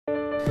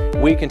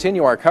We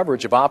continue our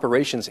coverage of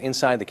operations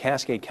inside the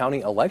Cascade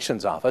County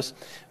Elections Office.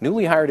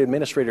 Newly hired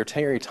Administrator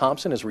Terry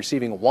Thompson is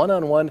receiving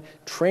one-on-one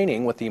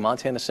training with the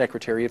Montana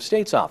Secretary of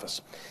State's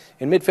office.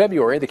 In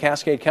mid-February, the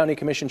Cascade County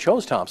Commission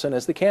chose Thompson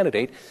as the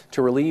candidate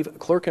to relieve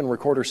Clerk and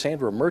Recorder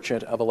Sandra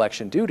Merchant of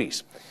election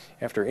duties.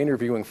 After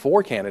interviewing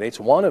 4 candidates,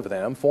 one of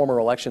them, former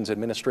Elections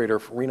Administrator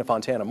Rena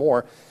Fontana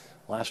Moore,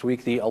 last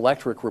week, the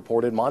Electric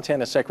reported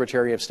Montana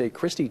Secretary of State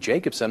Christy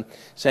Jacobson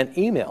sent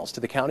emails to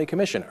the County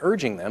Commission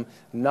urging them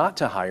not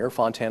to hire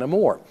Fontana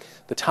Moore.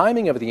 The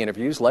timing of the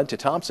interviews led to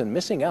Thompson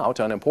missing out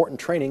on important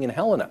training in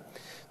Helena.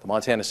 The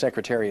Montana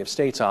Secretary of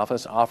State's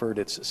office offered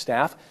its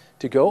staff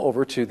to go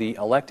over the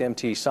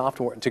ElectMT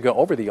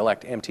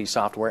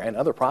software and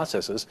other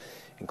processes,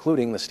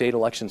 including the state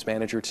elections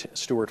manager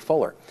Stuart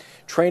Fuller.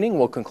 Training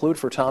will conclude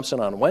for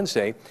Thompson on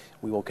Wednesday.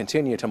 We will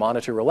continue to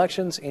monitor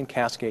elections in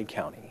Cascade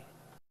County.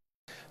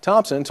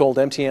 Thompson told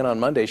MTN on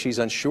Monday she's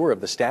unsure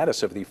of the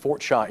status of the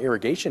Fort Shaw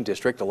Irrigation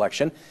District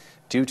election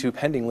due to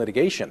pending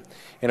litigation.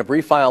 In a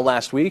brief file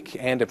last week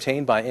and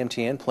obtained by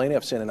MTN,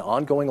 plaintiffs in an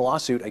ongoing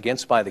lawsuit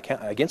against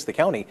the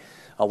county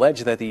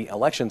allege that the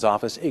elections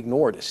office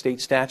ignored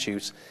state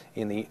statutes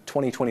in the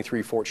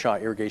 2023 Fort Shaw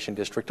Irrigation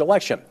District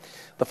election.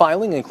 The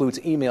filing includes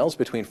emails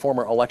between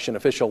former election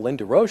official Lynn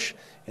DeRoche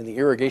and the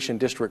Irrigation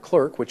District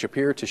Clerk, which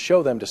appear to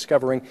show them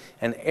discovering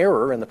an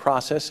error in the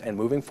process and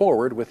moving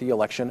forward with the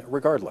election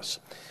regardless.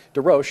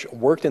 DeRoche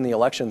worked in the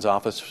elections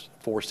office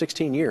for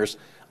 16 years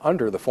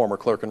under the former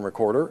Clerk and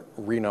Recorder,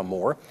 Rena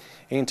Moore.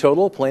 In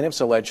total, plaintiffs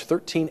allege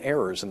 13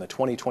 errors in the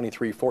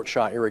 2023 Fort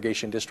Shaw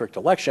Irrigation District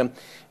election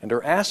and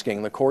are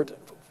asking the court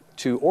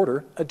to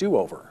order a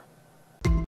do-over.